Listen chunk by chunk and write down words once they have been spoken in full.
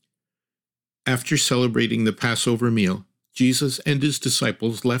After celebrating the Passover meal, Jesus and his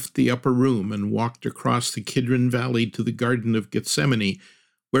disciples left the upper room and walked across the Kidron Valley to the Garden of Gethsemane,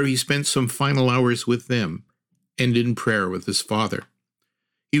 where he spent some final hours with them and in prayer with his Father.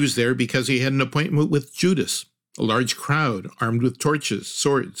 He was there because he had an appointment with Judas. A large crowd, armed with torches,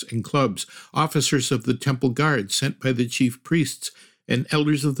 swords, and clubs, officers of the temple guard sent by the chief priests and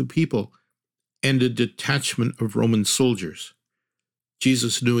elders of the people, and a detachment of Roman soldiers.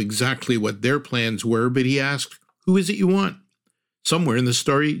 Jesus knew exactly what their plans were, but he asked, "Who is it you want?" Somewhere in the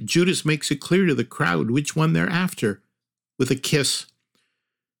story, Judas makes it clear to the crowd which one they're after, with a kiss.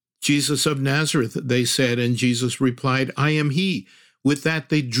 "Jesus of Nazareth," they said, and Jesus replied, "I am he." With that,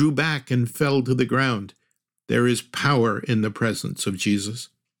 they drew back and fell to the ground. There is power in the presence of Jesus.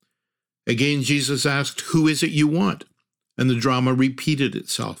 Again, Jesus asked, "Who is it you want?" And the drama repeated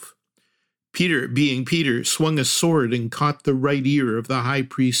itself. Peter, being Peter, swung a sword and caught the right ear of the high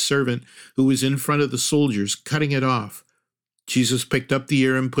priest's servant who was in front of the soldiers, cutting it off. Jesus picked up the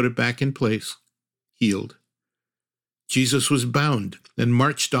ear and put it back in place, healed. Jesus was bound and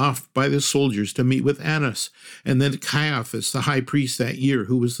marched off by the soldiers to meet with Annas, and then Caiaphas, the high priest that year,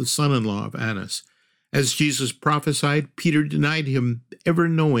 who was the son-in-law of Annas. As Jesus prophesied, Peter denied him ever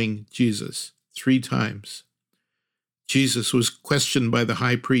knowing Jesus 3 times. Jesus was questioned by the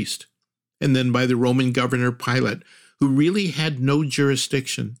high priest, and then by the Roman governor Pilate, who really had no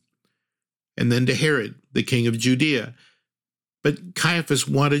jurisdiction, and then to Herod, the king of Judea. But Caiaphas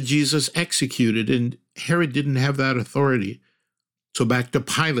wanted Jesus executed, and Herod didn't have that authority. So back to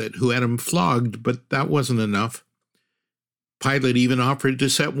Pilate, who had him flogged, but that wasn't enough. Pilate even offered to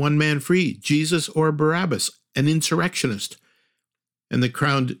set one man free, Jesus or Barabbas, an insurrectionist, and the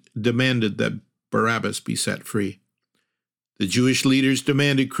crowd demanded that Barabbas be set free. The Jewish leaders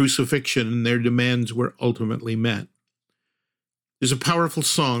demanded crucifixion, and their demands were ultimately met. There's a powerful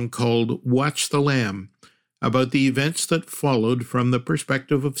song called "Watch the Lamb" about the events that followed from the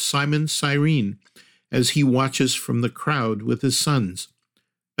perspective of Simon Cyrene as he watches from the crowd with his sons.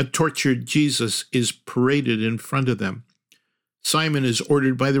 A tortured Jesus is paraded in front of them. Simon is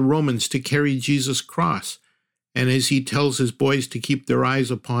ordered by the Romans to carry Jesus' cross, and as he tells his boys to keep their eyes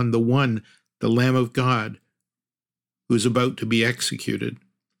upon the one, the Lamb of God, who is about to be executed.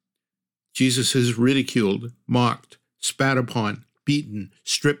 Jesus is ridiculed, mocked, spat upon, beaten,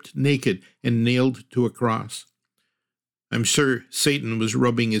 stripped naked, and nailed to a cross. I'm sure Satan was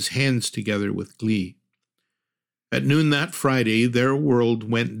rubbing his hands together with glee. At noon that Friday, their world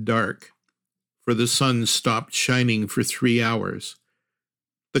went dark, for the sun stopped shining for 3 hours.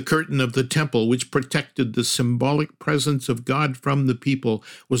 The curtain of the temple, which protected the symbolic presence of God from the people,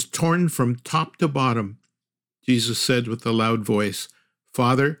 was torn from top to bottom. Jesus said with a loud voice,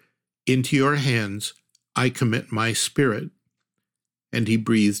 "Father, into your hands I commit my spirit." And he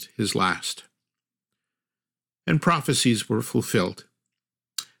breathed his last. And prophecies were fulfilled.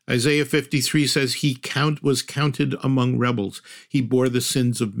 Isaiah 53 says he was counted among rebels. He bore the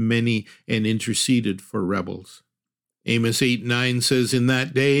sins of many and interceded for rebels. Amos 8:9 says, "In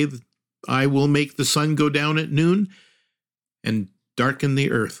that day I will make the sun go down at noon and darken the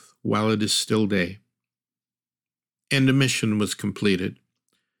earth while it is still day." And a mission was completed.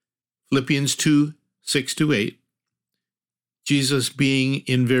 Philippians 2:6-8. Jesus, being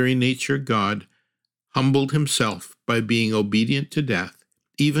in very nature God, humbled himself by being obedient to death,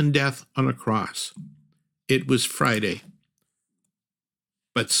 even death on a cross. It was Friday,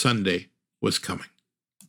 but Sunday was coming.